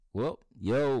Well,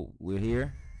 we're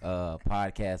here.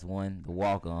 Podcast one, the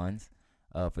walk-ons.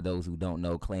 For those who don't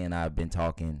know, Clay and I have been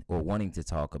talking or wanting to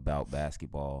talk about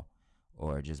basketball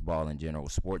or just ball in general,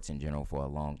 sports in general for a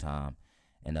long time.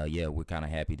 And we're kind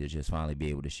of happy to just finally be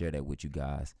able to share that with you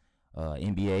guys.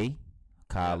 NBA,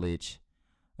 college,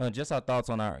 just our thoughts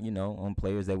on on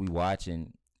players that we watch,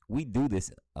 and we do this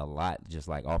a lot, just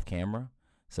like off camera.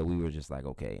 So we were just like,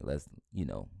 okay, let's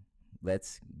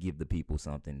give the people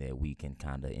something that we can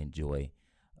kind of enjoy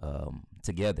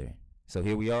together. So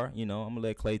here we are. I'm gonna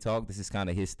let Clay talk. This is kind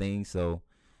of his thing. So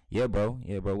yeah, bro.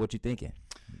 What you thinking?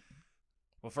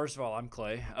 Well, first of all, I'm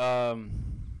Clay.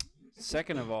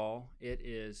 Second of all, it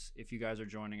is, if you guys are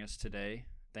joining us today,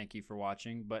 thank you for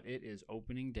watching, but it is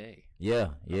opening day. Yeah.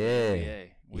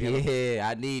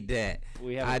 I need that.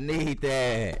 I need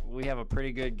that. We have a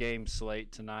pretty good game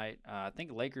slate tonight. I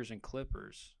think Lakers and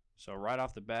Clippers. So right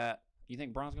off the bat, you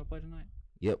think Bron's going to play tonight?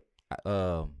 Yep.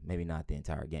 Maybe not the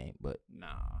entire game, but nah,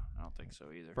 I don't think so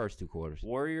either. First two quarters.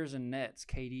 Warriors and Nets.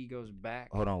 KD goes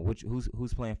back. Hold on.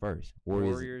 Who's playing first?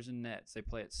 Warriors and Nets. They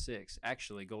play at 6.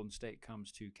 Actually, Golden State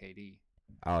comes to KD.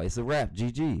 Oh, it's a wrap.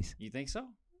 GG's. You think so?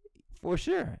 For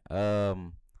sure.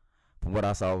 From what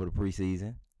I saw over the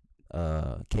preseason,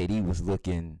 KD was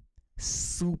looking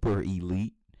super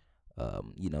elite.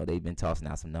 They've been tossing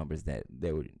out some numbers that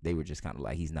they were just kind of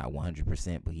like, he's not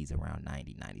 100%, but he's around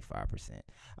 90-95%.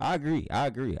 I agree.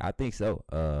 I think so.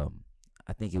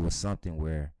 I think it was something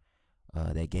where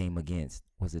that game against,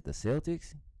 was it the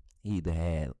Celtics? He either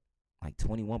had like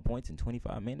 21 points in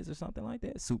 25 minutes or something like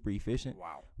that. Super efficient.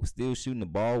 Wow. Was still shooting the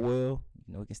ball well.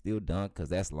 He can still dunk because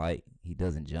that's light. He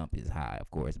doesn't jump as high, of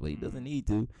course, but he doesn't need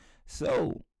to.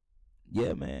 So,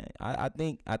 yeah, man. I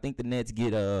think the Nets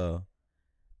get the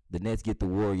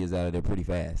Warriors out of there pretty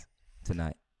fast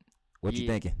tonight. What you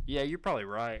thinking? Yeah, you're probably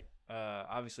right.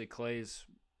 Obviously, Clay's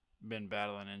been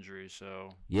battling injuries,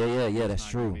 so yeah, that's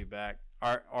not true. Gonna be back.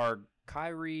 Are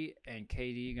Kyrie and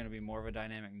KD going to be more of a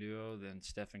dynamic duo than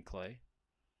Steph and Clay?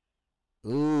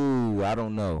 Ooh, I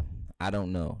don't know.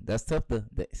 That's tough to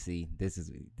see. This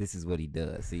is what he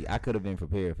does. See, I could have been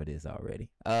prepared for this already.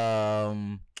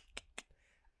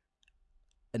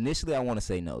 Initially, I want to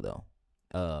say no though.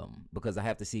 Because I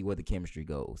have to see where the chemistry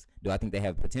goes. Do I think they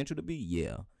have potential to be?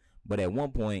 Yeah. But at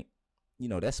one point,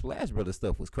 that Splash Brothers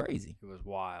stuff was crazy. It was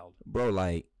wild. Bro,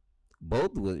 like,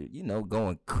 both were,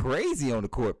 going crazy on the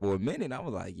court for a minute. I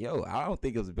was like, I don't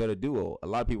think it was a better duo. A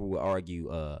lot of people would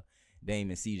argue Dame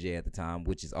and CJ at the time,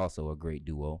 which is also a great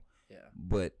duo. Yeah.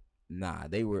 But, nah,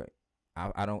 they were,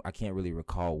 I can't really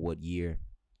recall what year,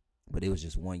 but it was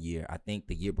just one year. I think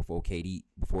the year before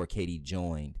KD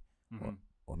joined,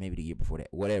 or maybe the year before that,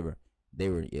 whatever, they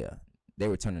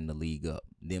were turning the league up.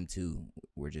 Them two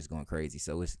were just going crazy.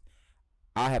 So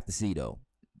I have to see though.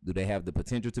 Do they have the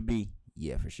potential to be?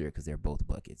 Yeah, for sure, because they're both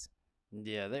buckets.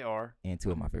 Yeah, they are. And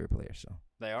two of my favorite players. So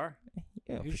they are.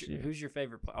 Yeah, who's your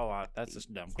favorite player? Oh, that's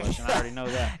a dumb question. I already know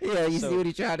that. Yeah, you see what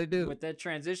he tried to do. With that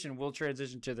transition, we'll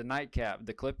transition to the nightcap.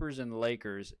 The Clippers and the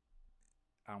Lakers.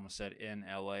 I almost said in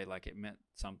LA like it meant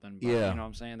something. But yeah. You know what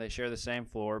I'm saying? They share the same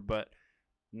floor, but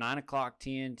 9 o'clock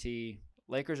TNT.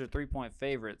 Lakers are 3-point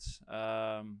favorites.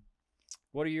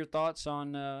 What are your thoughts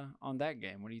on that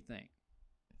game? What do you think?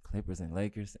 Clippers and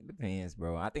Lakers? It depends,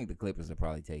 bro. I think the Clippers will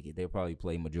probably take it. They'll probably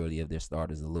play majority of their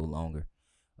starters a little longer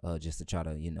just to try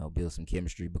to, build some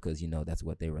chemistry because, that's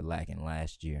what they were lacking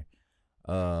last year.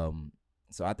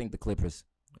 So I think the Clippers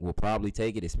will probably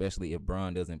take it, especially if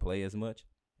Bron doesn't play as much.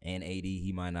 And AD,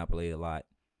 he might not play a lot.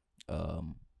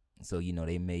 So,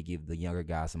 they may give the younger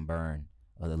guys some burn.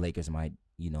 The Lakers might,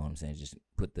 just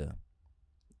put the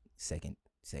second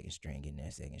string in there,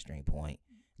 second string point,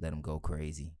 let them go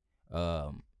crazy.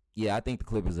 Yeah, I think the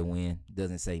Clippers will win.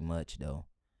 Doesn't say much, though,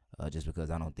 just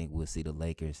because I don't think we'll see the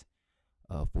Lakers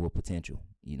full potential.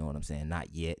 You know what I'm saying?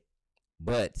 Not yet.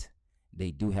 But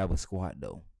they do have a squad,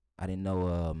 though. I didn't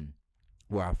know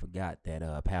I forgot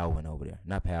that Powell went over there.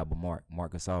 Not Powell, but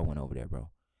Marc Gasol went over there, bro.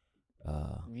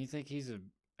 You think he's an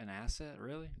asset,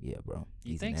 really? Yeah, bro.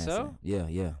 You think so?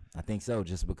 Yeah. I think so,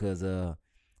 just because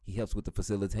he helps with the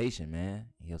facilitation, man.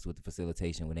 He helps with the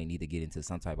facilitation when they need to get into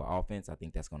some type of offense. I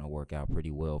think that's going to work out pretty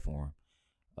well for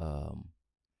him.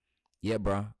 Yeah,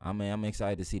 bro. I'm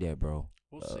excited to see that, bro.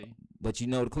 We'll see. But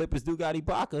the Clippers do got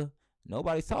Ibaka.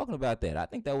 Nobody's talking about that. I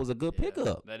think that was a good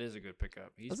pickup. That is a good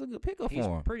pickup. That's a good pickup for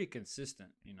him. He's pretty consistent.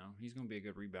 He's going to be a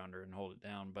good rebounder and hold it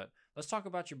down. But let's talk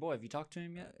about your boy. Have you talked to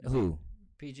him yet? Who?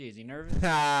 PG. Is he nervous? He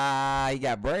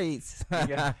got braids. he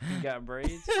got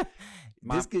braids?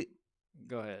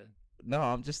 Go ahead. No,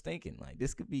 I'm just thinking, like,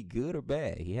 this could be good or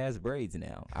bad. He has braids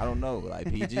now. I don't know. Like,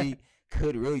 PG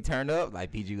could really turn up,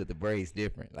 like PG with the braids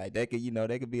different. Like that could,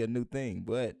 that could be a new thing,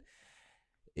 but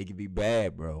it could be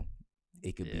bad, bro.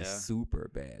 It could be super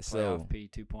bad. Playoff P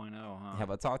 2.0, huh?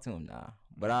 Have I talked to him? Nah.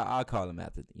 But I'll call him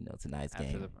after, tonight's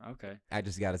game. Okay. I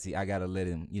just got to see. I got to let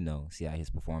him, see how his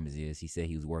performance is. He said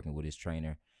he was working with his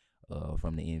trainer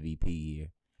from the MVP year.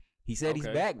 He said he's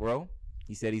back, bro.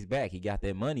 He said he's back. He got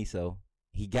that money, so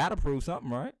he got to prove something,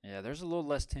 right? Yeah, there's a little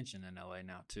less tension in L.A.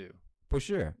 now, too. For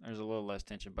sure. There's a little less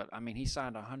tension. But, I mean, he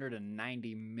signed a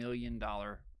 $190 million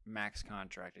max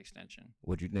contract extension.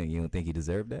 What you think? You don't think he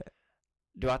deserved that?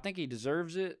 Do I think he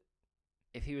deserves it?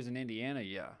 If he was in Indiana,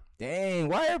 yeah. Dang,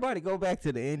 why everybody go back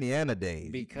to the Indiana days?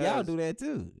 Because y'all do that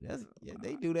too.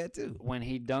 They do that too. When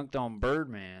he dunked on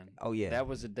Birdman, oh yeah, that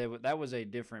was a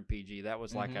different PG. That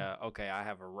was like okay, I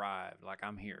have arrived, like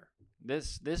I'm here.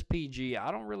 This PG,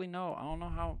 I don't really know. I don't know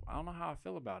how I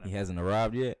feel about him. He hasn't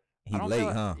arrived yet. He's late,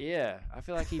 huh? Yeah, I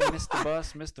feel like he missed the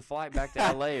bus, missed the flight back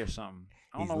to LA or something.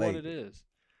 I don't know what it is.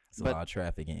 It's a lot of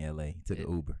traffic in LA to the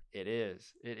Uber. It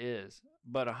is.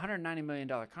 But $190 million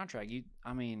contract,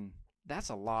 that's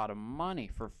a lot of money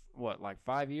for what, like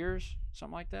 5 years,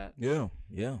 something like that. Yeah.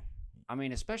 I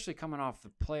mean, especially coming off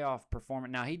the playoff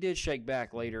performance. Now he did shake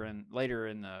back later in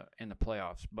the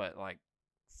playoffs, but like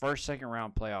second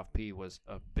round playoff P was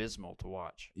abysmal to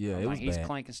watch. Yeah, it was he's bad.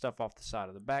 clanking stuff off the side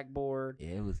of the backboard.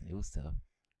 Yeah, it was tough.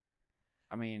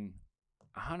 I mean,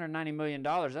 $190 million,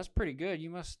 that's pretty good.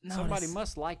 Somebody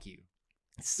must like you.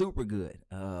 Super good.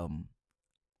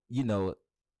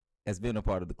 As being a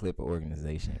part of the Clipper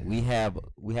organization, we have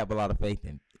a lot of faith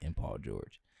in Paul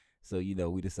George. So,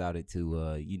 we decided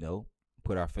to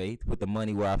put the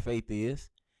money where our faith is.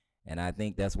 And I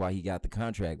think that's why he got the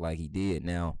contract like he did.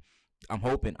 Now,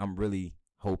 I'm really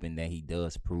hoping that he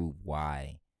does prove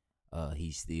why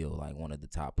he's still like one of the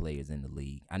top players in the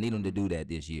league. I need him to do that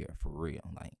this year for real.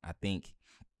 Like, I think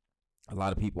a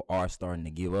lot of people are starting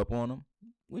to give up on him,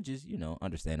 which is,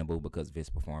 understandable because of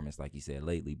his performance, like you said,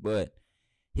 lately. But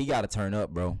he got to turn up,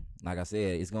 bro. Like I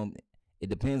said, it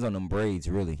depends on them braids,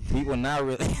 really. People not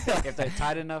really. If they're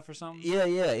tight enough or something? Yeah.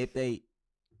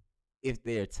 If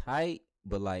they're tight,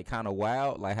 but like kind of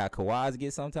wild, like how Kawhi's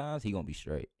get sometimes, he going to be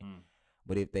straight.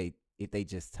 But if they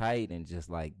just tight and just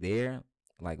like there,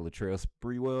 like Latrell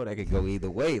Sprewell, that could go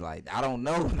either way. Like, I don't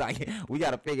know. Like, we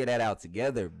got to figure that out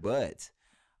together. But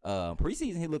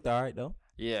preseason, he looked all right, though.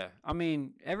 Yeah. I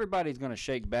mean, everybody's going to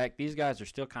shake back. These guys are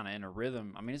still kind of in a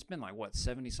rhythm. I mean, it's been like,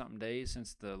 70-something days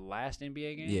since the last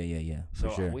NBA game? Yeah. So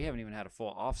for sure. We haven't even had a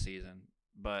full offseason.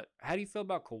 But how do you feel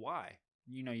about Kawhi?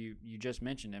 You just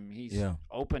mentioned him. He's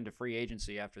open to free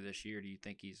agency after this year. Do you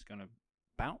think he's going to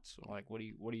bounce? Like, what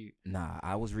do you? Nah,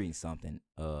 I was reading something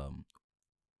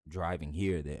driving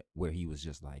here where he was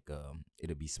just like,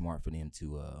 it'll be smart for them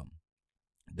to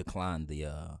decline the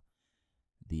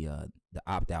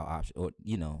opt-out option, or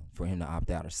for him to opt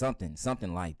out or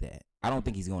something like that. I don't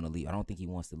think he's going to leave. I don't think he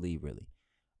wants to leave, really.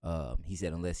 He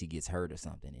said unless he gets hurt or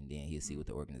something, and then he'll see what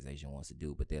the organization wants to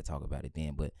do, but they'll talk about it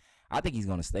then. But I think he's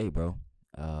going to stay, bro.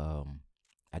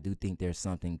 I do think there's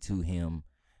something to him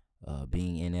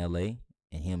being in LA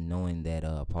and him knowing that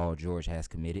Paul George has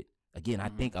committed. Again, I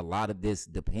think a lot of this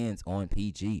depends on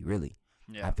PG, really.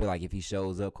 Yeah. I feel like if he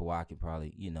shows up, Kawhi can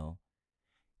probably,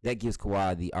 that gives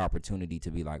Kawhi the opportunity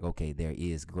to be like, okay, there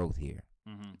is growth here.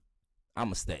 I'm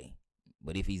going to stay.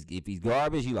 But if he's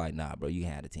garbage, you like, nah, bro, you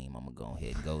can have the team. I'm going to go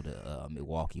ahead and go to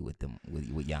Milwaukee with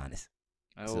Giannis.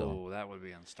 Oh, that would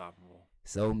be unstoppable.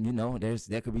 So,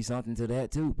 there could be something to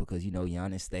that, too, because,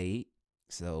 Giannis stayed.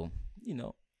 So,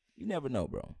 you never know,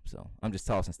 bro. So, I'm just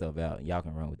tossing stuff out. Y'all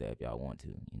can run with that if y'all want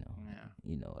to,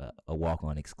 a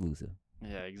walk-on exclusive.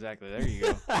 Yeah, exactly. There you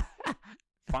go.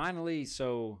 Finally,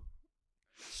 so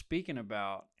speaking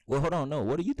about. Well, hold on. No,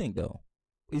 what do you think, though?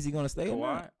 Is he going to stay or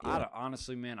not? Yeah.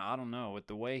 Honestly, man, I don't know. With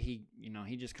the way he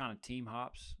just kind of team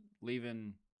hops,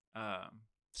 leaving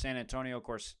San Antonio. Of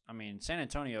course, I mean, San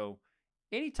Antonio,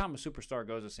 anytime a superstar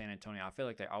goes to San Antonio, I feel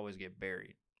like they always get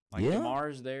buried. Like,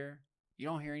 DeMar's there. You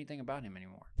don't hear anything about him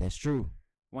anymore. That's true.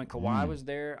 When Kawhi was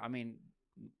there, I mean,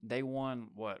 they won,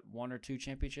 one or two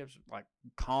championships? Like,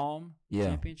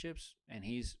 championships, and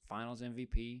he's finals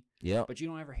MVP. Yeah. But you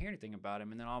don't ever hear anything about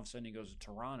him, and then all of a sudden he goes to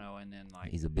Toronto, and then, like...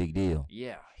 He's a big deal.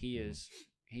 Yeah, he is.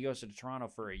 He goes to Toronto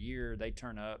for a year. They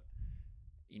turn up.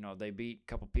 They beat a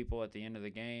couple people at the end of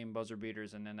the game, buzzer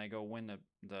beaters, and then they go win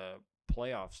the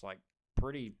playoffs, like,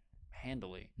 pretty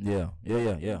handily. Yeah.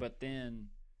 But then...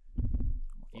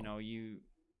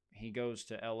 he goes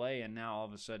to LA, and now all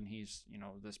of a sudden he's,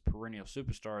 this perennial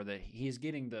superstar that he's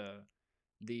getting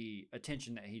the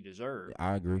attention that he deserved.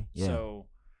 I agree. Yeah. So,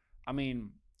 I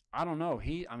mean, I don't know.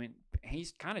 He's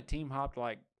kind of team hopped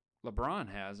like LeBron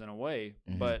has in a way,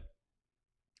 Mhm. but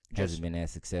just Hasn't been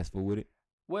as successful with it.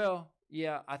 well,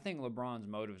 yeah, I think LeBron's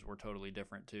motives were totally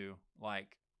different too.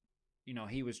 Like,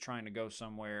 he was trying to go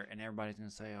somewhere, and everybody's gonna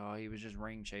say, "Oh, he was just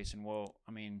ring chasing." Well,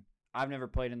 I mean, I've never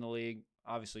played in the league.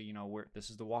 Obviously, this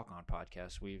is the Walk On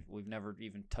podcast. We've never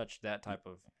even touched that type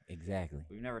of Exactly.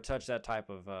 we've never touched that type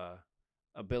of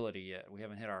ability yet. We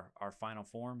haven't hit our final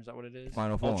form. Is that what it is?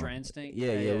 Final form. Ultra instinct.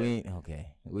 Yeah. We ain't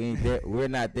okay. We ain't there. We're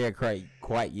not there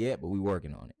quite yet, but we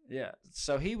working on it. Yeah.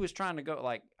 So he was trying to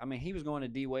go he was going to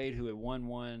D Wade, who had won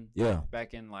one. Yeah.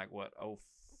 Back in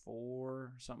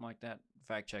 04, something like that.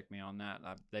 Fact check me on that.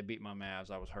 They beat my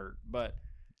Mavs. I was hurt, but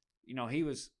he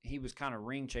was kind of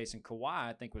ring chasing. Kawhi,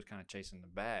 I think, was kind of chasing the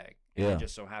bag. And Yeah. It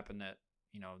just so happened that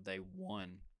they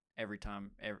won every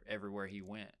time, everywhere he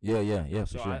went. Yeah.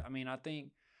 So For sure.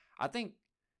 I think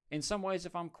in some ways,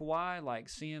 if I'm Kawhi, like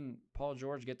seeing Paul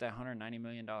George get that $190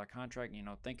 million contract,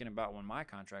 thinking about when my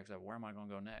contract's up, where am I going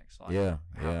to go next? Like, Yeah.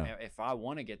 If I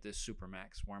want to get this super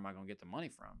max, where am I going to get the money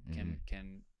from? Mhm.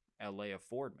 Can LA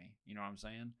afford me? You know what I'm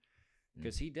saying?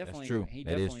 Because he definitely, That's true.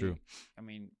 That is true. I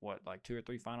mean, what, like 2 or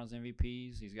 3 Finals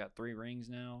MVPs? He's got 3 rings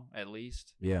now, at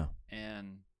least, Yeah.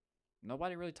 and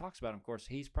nobody really talks about him. Of course,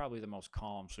 he's probably the most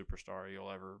calm superstar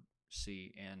you'll ever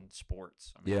see in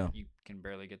sports. I mean, Yeah. you can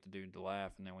barely get the dude to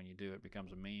laugh, and then when you do, it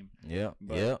becomes a meme. Yeah.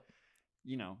 But,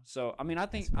 so I mean, I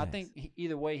think That's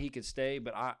either way he could stay,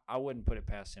 but I wouldn't put it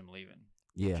past him leaving.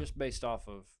 Yeah. Just based off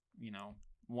of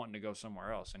wanting to go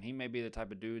somewhere else, and he may be the type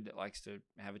of dude that likes to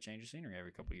have a change of scenery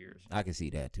every couple of years. I can see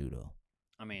that too, though.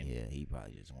 I mean, Yeah, he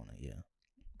probably just want to. Yeah.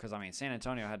 because San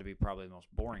Antonio had to be probably the most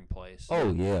boring place.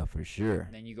 Oh yeah, for sure.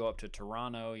 Then you go up to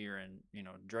Toronto, you're in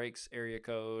Drake's area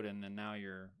code, and then now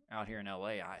you're out here in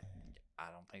LA. I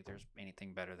don't think there's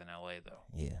anything better than LA though.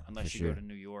 Yeah. Unless for you sure. go to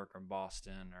New York or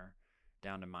Boston or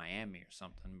down to Miami or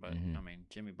something. But Mhm. I mean,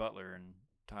 Jimmy Butler and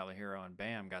Tyler Hero and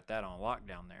Bam got that on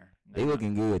lockdown there. They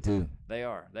looking good too. They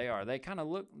are. They kind of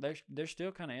look. They're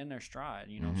still kind of in their stride.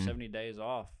 Mhm. 70 days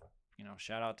off.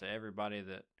 Shout out to everybody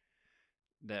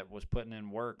that was putting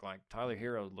in work. Like Tyler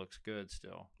Hero looks good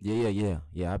still,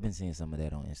 Yeah. I've been seeing some of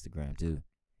that on Instagram too.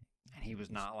 and he was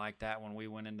not like that when we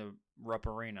went into Rupp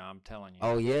Arena. I'm telling you.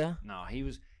 Oh yeah. No, he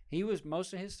was.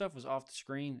 Most of his stuff was off the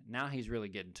screen. Now he's really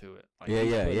getting to it. Like, Yeah,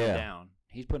 he's yeah, putting it yeah. down.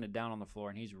 He's putting it down on the floor,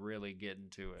 and he's really getting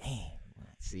to it. Dang.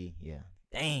 See, yeah.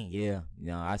 Dang, yeah.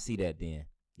 No, I see that then.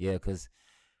 Yeah, because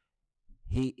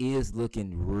he is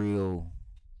looking real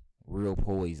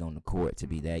poised on the court to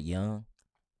be that young.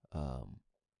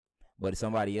 But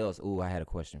somebody else. Ooh, I had a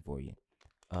question for you.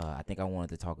 I think I wanted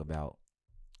to talk about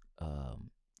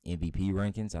MVP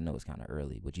rankings. I know it's kind of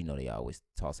early, but they always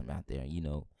toss them out there.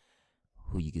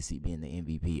 Who you can see being the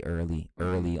MVP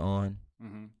early on.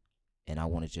 Mm-hmm. And I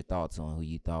wanted your thoughts on who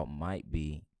you thought might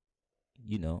be,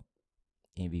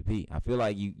 MVP. I feel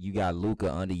like you got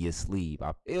Luka under your sleeve.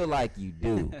 I feel like you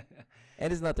do. And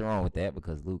there's nothing wrong with that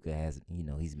because Luka has,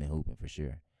 he's been hooping for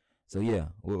sure. So, yeah,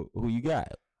 who you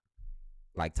got?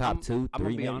 Like top 2, 3 I'm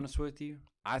going to be maybe? honest with you.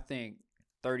 I think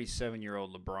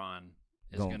 37-year-old LeBron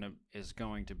is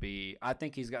going to be – I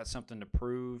think he's got something to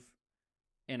prove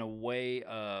in a way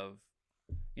of –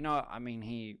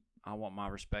 I want my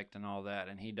respect and all that,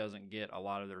 and he doesn't get a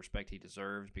lot of the respect he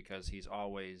deserves because he's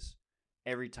always –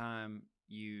 every time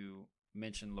you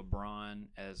mention LeBron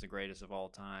as the greatest of all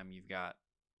time, you've got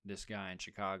this guy in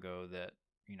Chicago that,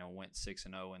 went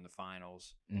 6-0 in the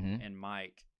finals, Mm-hmm. and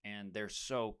Mike, and they're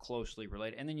so closely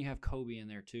related. And then you have Kobe in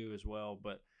there too as well.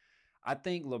 But I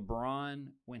think LeBron,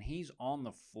 when he's on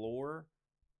the floor,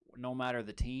 no matter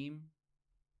the team,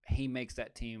 he makes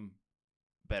that team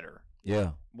better.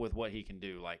 Yeah. With what he can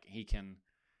do. Like, he can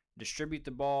distribute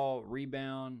the ball,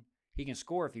 rebound. He can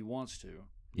score if he wants to.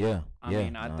 Yeah. I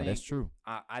think that's true.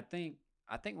 I think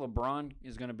LeBron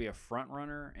is going to be a front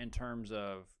runner in terms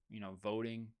of,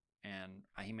 voting, and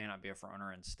he may not be a front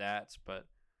runner in stats, but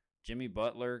Jimmy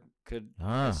Butler could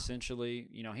essentially,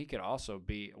 he could also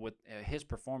be, with his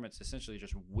performance, essentially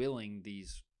just willing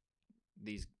these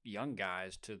young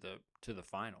guys to the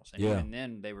finals. And even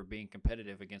then, they were being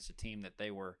competitive against a team that they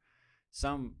were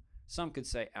some could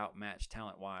say outmatched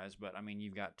talent-wise, but,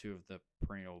 you've got 2 of the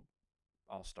perennial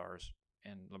all-stars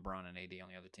and LeBron and AD on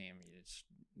the other team.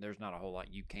 There's not a whole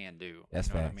lot you can do. That's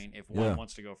you know facts. what I mean? If one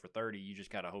wants to go for 30, you just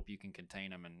got to hope you can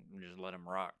contain them and just let them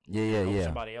rock. Yeah. Hope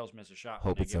somebody else miss a shot.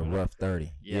 Hope it's a rough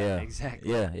 30. Yeah, exactly.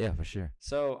 Yeah, for sure.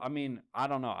 So, I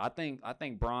don't know. I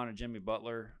think Bron and Jimmy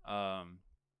Butler,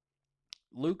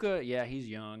 Luka, yeah, he's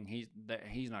young. He's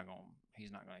not going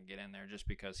to get in there just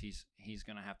because he's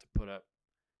going to have to put up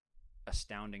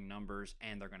astounding numbers,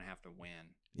 and they're going to have to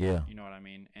win. Yeah. You know what I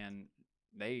mean? And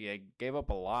they gave up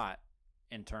a lot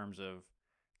in terms of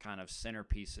kind of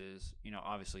centerpieces,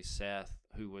 obviously Seth,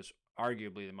 who was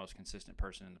arguably the most consistent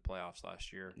person in the playoffs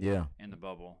last year Yeah. in the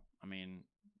bubble. I mean,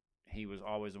 he was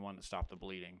always the one that stopped the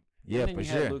bleeding. Yeah, and then for you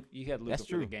sure. Had you had Luka That's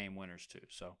for the true. game winners too.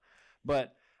 So,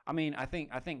 but I mean, I think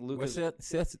Where's Luka.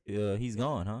 Seth? He's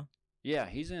gone, huh? Yeah, I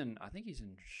think he's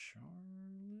in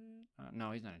Charlotte.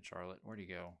 No, he's not in Charlotte. Where'd he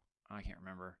go? I can't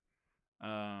remember.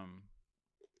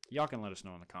 Y'all can let us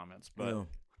know in the comments. But Yeah.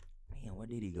 Man, where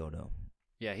did he go though?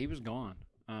 yeah, he was gone.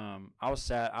 I was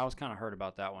sad. I was kind of hurt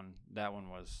about that one. That one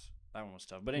was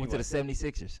tough. But anyway, Went to the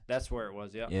 76ers. that's where it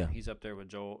was. Yeah. He's up there with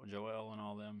Joel and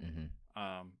all them.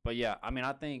 Mm-hmm. But yeah, I mean,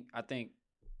 I think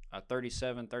a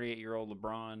 37, 38-year-old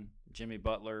LeBron, Jimmy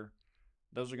Butler,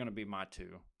 those are going to be my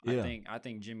two. Yeah. I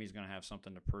think Jimmy's going to have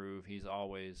something to prove. He's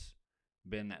always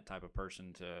been that type of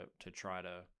person to try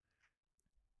to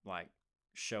like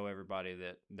show everybody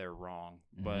that they're wrong.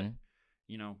 But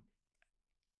Mhm.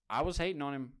 I was hating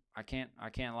on him. I can't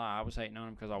lie. I was hating on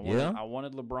him because I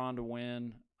wanted LeBron to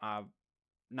win.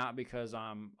 Not because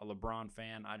I'm a LeBron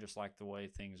fan. I just like the way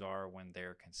things are when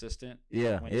they're consistent.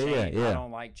 Yeah, When yeah, change, I yeah.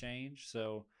 don't like change,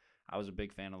 so I was a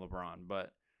big fan of LeBron.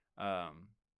 But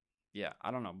yeah,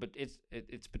 I don't know. But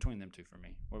it's between them two for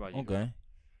me. What about you? Okay.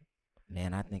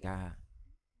 Man, I think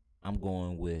I'm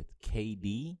going with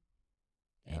KD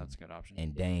Yeah, that's a good option.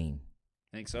 and Dame.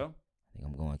 Think so? I think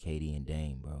I'm going KD and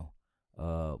Dame, bro.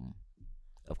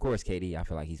 Of course, KD, I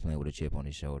feel like he's playing with a chip on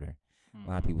his shoulder. A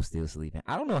lot of people still sleeping.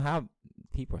 I don't know how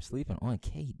people are sleeping on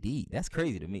KD. That's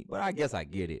crazy to me. But I guess I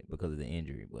get it because of the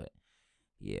injury. But,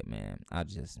 yeah, man,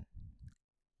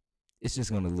 it's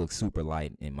just going to look super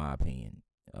light in my opinion.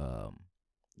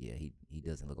 Yeah, he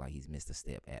doesn't look like he's missed a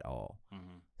step at all.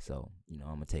 Mm-hmm. So, I'm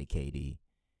going to take KD.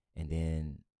 And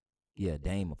then, yeah,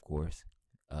 Dame, of course.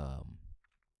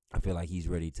 I feel like he's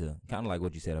ready to, kind of like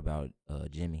what you said about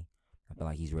Jimmy. I feel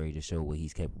like he's ready to show what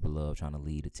he's capable of, trying to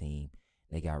lead a team.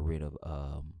 They got rid of,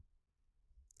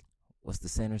 what's the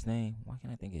center's name? Why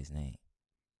can't I think of his name?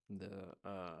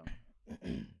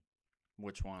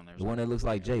 Which one? There's The one that looks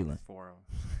like Jalen. 4 of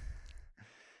them.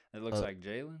 It looks like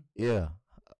Jalen? Yeah.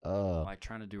 Like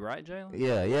trying to do right, Jalen?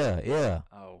 Yeah.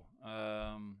 Oh,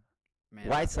 man.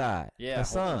 Whiteside. Yeah,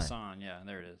 Hassan. Hassan. Yeah,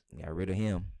 there it is. Got rid of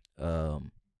him.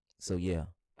 So yeah,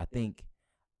 I think,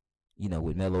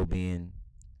 with Melo being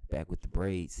back with the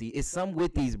braids. See, it's something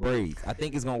with these braids. I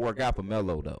think it's gonna work out for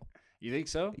Melo though. You think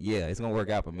so? Yeah, it's gonna work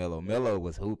out for Melo. Melo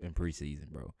was hooping preseason,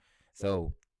 bro.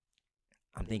 So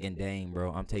I'm thinking Dame,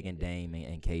 bro. I'm taking Dame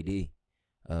and KD.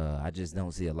 I just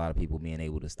don't see a lot of people being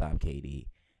able to stop KD,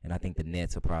 and I think the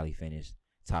Nets will probably finish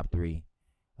top 3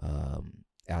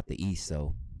 out the East.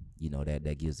 So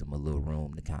that gives them a little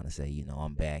room to kind of say,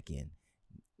 I'm back, and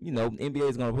NBA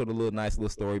is gonna put a nice little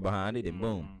story behind it, and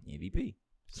boom, MVP.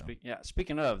 So.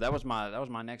 Speaking of, that was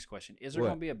my next question. Is there What?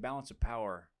 going to be a balance of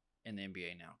power in the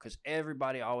NBA now? Because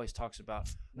everybody always talks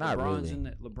about Not LeBron's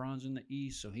really. LeBron's in the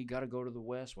East, so he got to go to the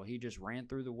West. Well, he just ran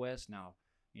through the West. Now,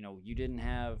 you didn't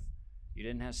have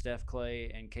Steph,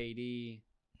 Clay, and KD,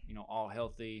 all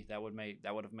healthy. That would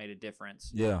have made a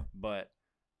difference. Yeah. But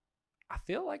I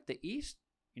feel like the East,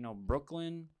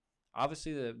 Brooklyn.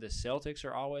 Obviously, the Celtics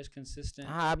are always consistent.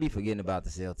 I be forgetting about the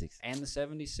Celtics. And the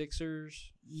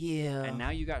 76ers. Yeah. And now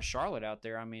you got Charlotte out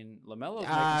there. I mean, LaMelo's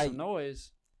making some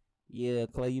noise. Yeah,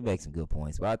 Clay, you make some good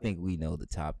points, but I think we know the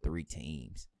top 3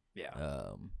 teams. Yeah.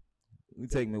 We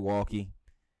take Milwaukee.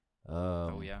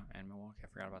 Oh, yeah, and Milwaukee. I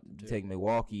forgot about them, too. You take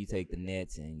Milwaukee, you take the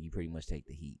Nets, and you pretty much take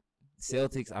the Heat.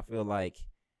 Celtics, I feel like,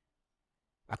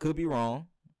 I could be wrong,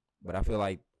 but I feel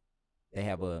like they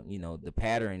have the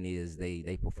pattern is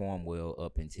they perform well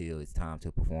up until it's time to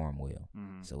perform well.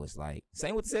 Mm-hmm. So it's like,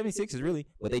 same with the 76ers, really,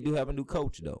 but they do have a new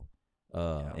coach, though.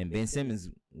 And Ben Simmons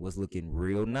was looking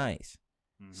real nice.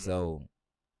 Mm-hmm. So,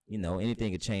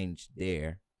 anything could change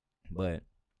there. But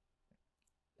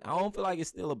I don't feel like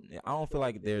I don't feel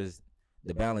like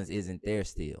the balance isn't there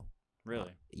still.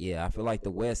 Really? Yeah, I feel like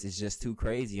the West is just too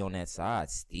crazy on that side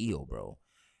still, bro.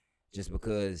 Just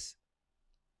because,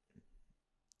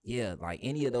 yeah, like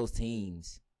any of those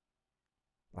teams,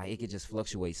 like it could just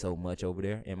fluctuate so much over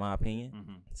there, in my opinion.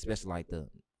 Mm-hmm. Especially like the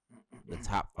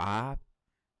top 5. I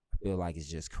feel like it's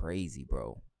just crazy,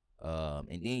 bro. And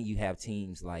then you have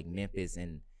teams like Memphis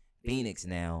and Phoenix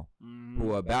now,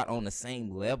 who are about on the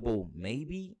same level,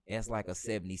 maybe, as like a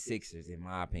 76ers, in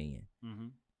my opinion. Mm-hmm.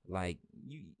 Like,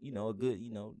 a good,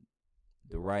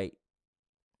 the right,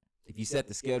 if you set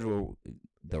the schedule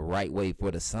the right way for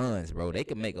the Suns, bro, they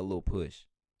could make a little push.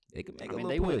 They could make a little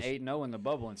they push. went 8-0 in the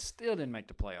bubble and still didn't make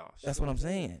the playoffs. That's what I'm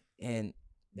saying. And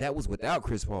that was without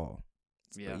Chris Paul.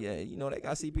 Yeah. Yeah, they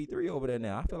got CP3 over there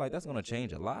now. I feel like that's going to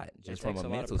change a lot just from a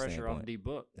mental lot of pressure standpoint. off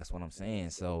D-Book. That's what I'm saying.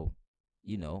 So,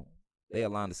 you know, they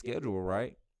align the schedule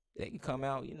right, they can come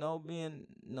out, being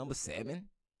number 7,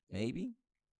 maybe,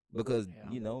 because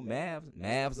Yeah.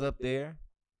 Mavs up there.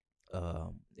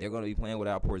 They're gonna be playing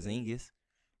without Porzingis.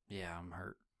 Yeah, I'm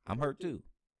hurt. I'm hurt too.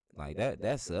 Like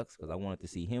that sucks because I wanted to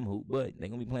see him hoop, but they're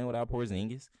gonna be playing without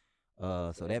Porzingis.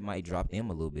 So that might drop them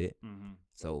a little bit. Mm-hmm.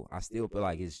 So I still feel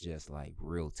like it's just like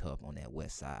real tough on that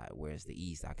west side. Whereas the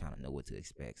east, I kind of know what to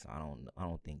expect. So I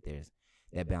don't think there's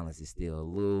that balance is still a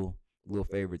little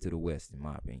favorite to the west in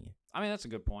my opinion. I mean, that's a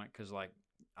good point because, like,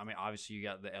 I mean, obviously you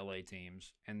got the LA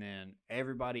teams, and then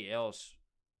everybody else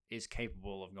is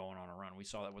capable of going on a run. We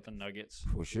saw that with the Nuggets.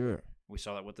 For sure. We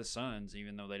saw that with the Suns,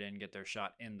 even though they didn't get their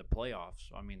shot in the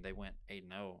playoffs. I mean, they went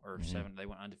 8-0 or 7. They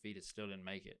went undefeated, still didn't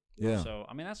make it. Yeah. So,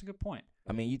 I mean, that's a good point.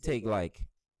 I mean, you take like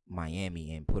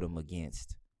Miami and put them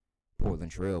against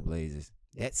Portland Trailblazers.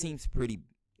 That seems pretty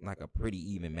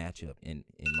even matchup in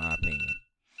my opinion.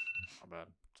 My bad.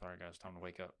 Sorry, guys. Time to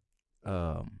wake up.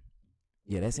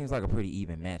 Yeah, that seems like a pretty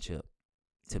even matchup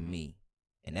to me,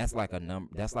 and that's like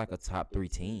a top 3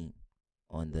 team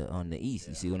on the East.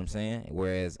 You see what I'm saying?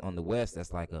 Whereas on the West,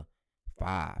 that's like a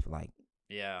 5. Like,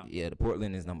 yeah, the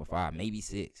Portland is number 5, maybe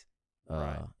 6,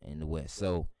 right, in the West.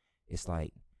 So it's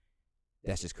like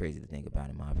that's just crazy to think about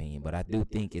in my opinion. But I do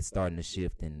think it's starting to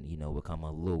shift and become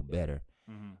a little better.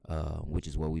 Which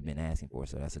is what we've been asking for,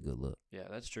 so that's a good look. Yeah,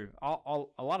 that's true.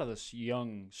 A lot of the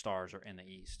young stars are in the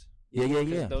East. Yeah.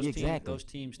 Exactly. Those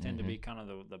teams tend to be kind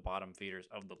of the bottom feeders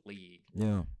of the league.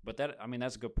 Yeah. But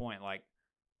that's a good point. Like,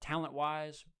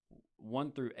 talent-wise,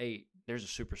 1 through 8, there's a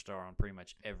superstar on pretty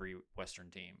much every Western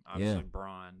team. Obviously,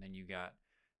 Bron, then you got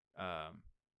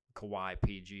Kawhi,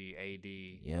 PG,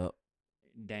 AD, yep,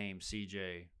 Dame,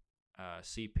 CJ,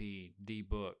 CP,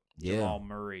 D-Book, Jamal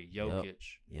Murray, Jokic.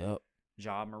 Yep.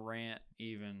 Ja Morant,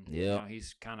 even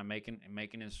he's kind of making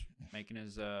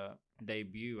his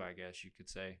debut, I guess you could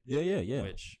say. Yeah.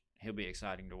 Which he'll be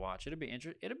exciting to watch. It'll be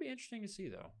interesting to see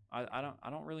though. I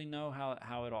don't really know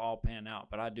how it'll all pan out,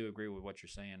 but I do agree with what you're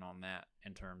saying on that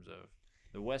in terms of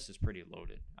the West is pretty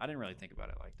loaded. I didn't really think about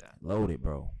it like that. Loaded,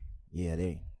 bro. Yeah,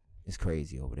 it's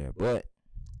crazy over there, but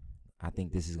I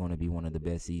think this is going to be one of the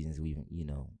best seasons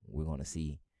we're going to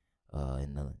see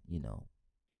in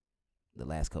the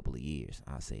last couple of years.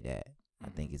 I'll say that. I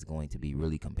think it's going to be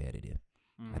really competitive.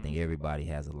 I think everybody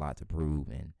has a lot to prove,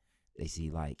 and they see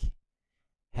like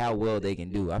how well they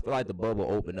can do. I feel like the bubble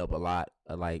opened up a lot,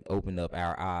 opened up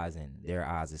our eyes and their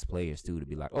eyes as players too, to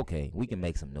be like, okay, we can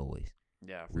make some noise.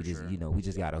 Yeah, we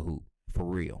just got to hoop for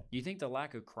real. You think the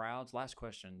lack of crowds? Last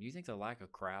question. Do you think the lack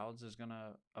of crowds is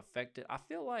gonna affect it? I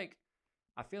feel like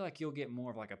you'll get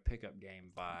more of like a pickup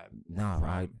game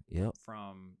vibe.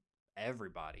 From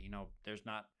everybody. There's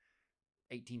not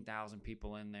 18,000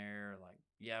 people in there. Like,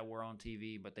 yeah, we're on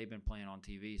TV, but they've been playing on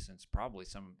TV since probably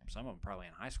some of them probably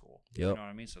in high school. Yep. You know what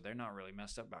I mean? So they're not really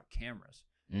messed up about cameras.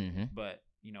 Mm-hmm. But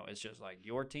it's just like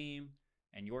your team,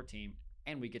 and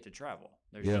we get to travel.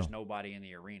 There's just nobody in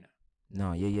the arena.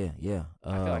 No, yeah.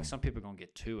 I feel like some people are gonna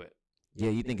get to it. Yeah,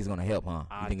 you think it's gonna help, huh?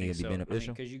 You think it's gonna be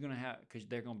beneficial? Because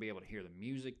they're gonna be able to hear the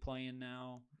music playing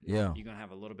now. Yeah, you're gonna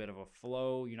have a little bit of a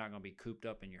flow. You're not gonna be cooped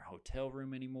up in your hotel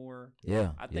room anymore.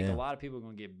 Yeah, I think a lot of people are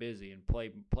gonna get busy and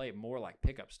play it more like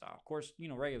pickup style. Of course,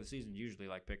 regular season's usually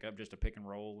like pickup, just a pick and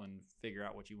roll and figure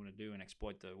out what you want to do and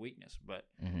exploit the weakness. But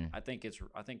I think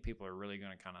people are really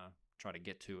gonna kind of try to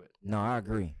get to it. No, I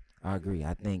agree.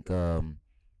 I think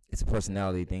it's a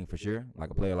personality thing for sure. Like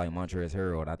a player like Montrezl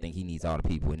Harrell, I think he needs all the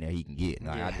people in there he can get.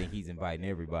 Like, I think he's inviting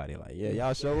everybody. Like,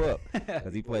 y'all show up,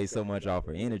 because he plays so much off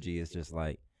of energy. It's just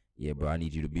like, yeah, bro, I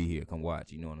need you to be here. Come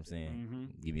watch. You know what I'm saying? Mm-hmm.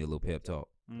 Give me a little pep talk.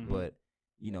 Mm-hmm. But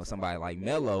somebody like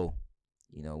Melo,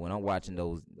 when I'm watching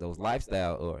those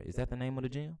lifestyle, or is that the name of the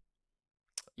gym?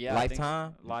 Yeah,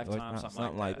 Lifetime,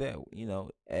 something like that.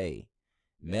 Hey,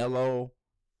 Melo.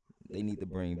 They need to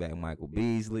bring back Michael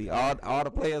Beasley. All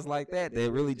the players like that, they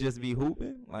really just be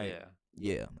hooping. Like,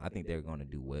 yeah, I think they're gonna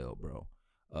do well, bro.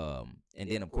 And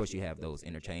then of course you have those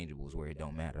interchangeables where it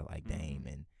don't matter, like Dame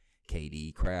and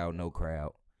KD. Crowd, no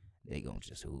crowd, they gonna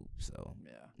just hoop. So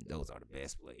those are the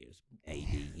best players. AD,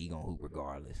 he gonna hoop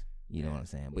regardless. You know what I'm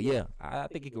saying? But yeah, I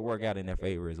think it could work out in their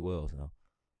favor as well. So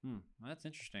that's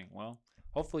interesting. Well,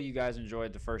 hopefully you guys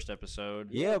enjoyed the first episode.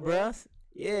 Yeah, bruh.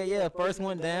 Yeah. First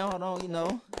one down.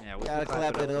 Yeah, we gotta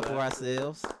clap it up for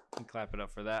ourselves. And clap it up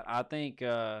for that. I think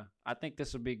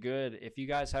this will be good. If you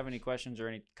guys have any questions or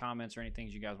any comments or any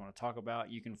things you guys want to talk about,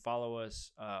 you can follow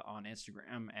us on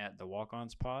Instagram at the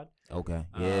Walk-Ons Pod. Okay.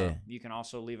 Yeah. You can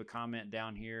also leave a comment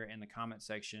down here in the comment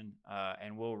section,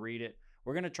 and we'll read it.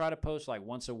 We're gonna try to post like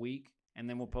once a week, and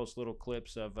then we'll post little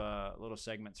clips of little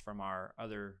segments from our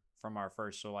other from our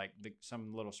first. So like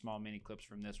some little small mini clips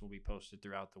from this will be posted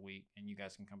throughout the week, and you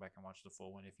guys can come back and watch the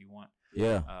full one if you want.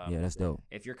 Yeah, that's dope.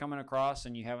 If you're coming across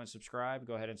and you haven't subscribed,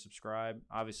 go ahead and subscribe.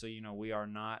 Obviously,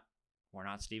 we're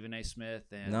not Stephen A. Smith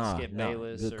and Skip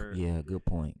Bayless good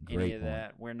point. Great any of point.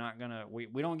 that. We're not gonna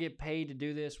we don't get paid to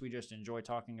do this. We just enjoy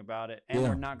talking about it, and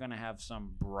we're not gonna have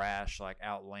some brash like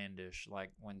outlandish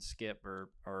like when Skip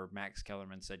or Max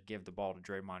Kellerman said give the ball to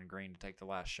Draymond Green to take the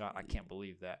last shot. I can't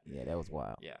believe that. Yeah, that was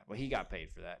wild. Yeah, well he got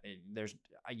paid for that.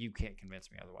 You can't convince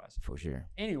me otherwise. For sure.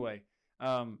 Anyway.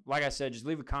 Like I said, just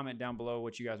leave a comment down below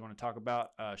what you guys want to talk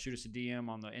about. Shoot us a DM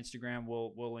on the Instagram.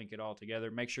 We'll link it all together.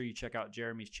 Make sure you check out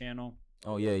Jeremy's channel.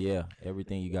 Oh yeah.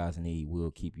 Everything you guys need, we'll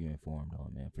keep you informed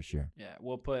on, man, for sure. Yeah,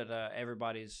 we'll put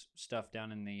everybody's stuff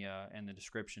down in the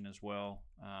description as well.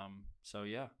 So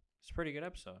yeah, it's a pretty good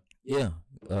episode. Yeah.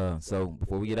 So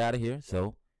before we get out of here,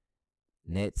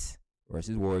 Nets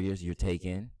versus Warriors, you're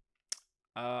taking.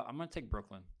 I'm gonna take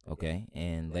Brooklyn. Okay,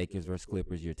 and Lakers versus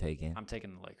Clippers, you're taking. I'm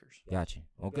taking the Lakers. Gotcha.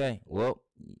 Okay, well,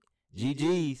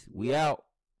 GG's, we out.